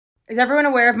Is everyone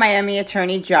aware of Miami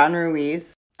attorney John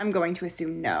Ruiz? I'm going to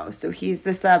assume no. So he's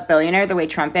this billionaire, the way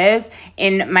Trump is,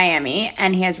 in Miami,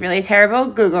 and he has really terrible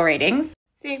Google ratings.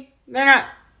 See, they're not...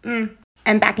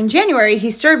 And back in January,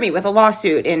 he served me with a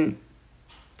lawsuit in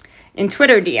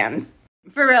Twitter DMs.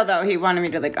 For real, though, he wanted me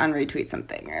to, like, unretweet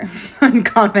something or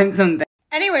uncomment something.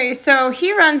 Anyway, so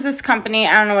he runs this company.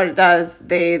 I don't know what it does.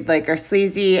 They, like, are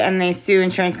sleazy, and they sue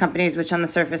insurance companies, which on the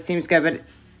surface seems good, but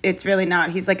it's really not.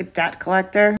 He's like a debt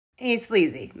collector. He's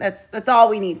sleazy. That's all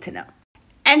we need to know.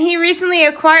 And he recently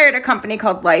acquired a company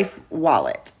called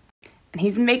LifeWallet. And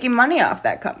he's making money off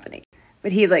that company.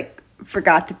 But he, like,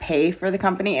 forgot to pay for the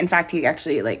company. In fact, he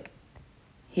actually, like,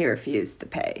 he refused to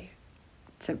pay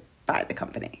to buy the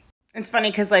company. It's funny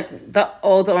because, like, the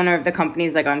old owner of the company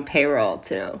is, like, on payroll,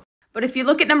 too. But if you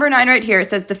look at number 9 right here, it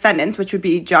says defendants, which would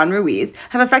be John Ruiz,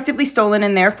 have effectively stolen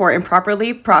and therefore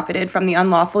improperly profited from the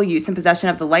unlawful use and possession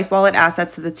of the LifeWallet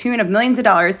assets to the tune of millions of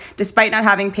dollars, despite not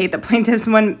having paid the plaintiffs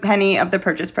 1 penny of the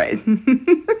purchase price.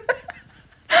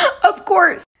 Of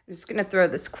course. I'm just going to throw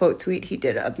this quote tweet he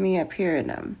did of me up here,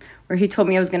 and where he told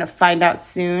me I was going to find out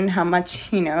soon how much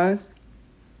he knows.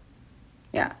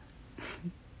 Yeah.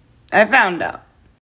 I found out.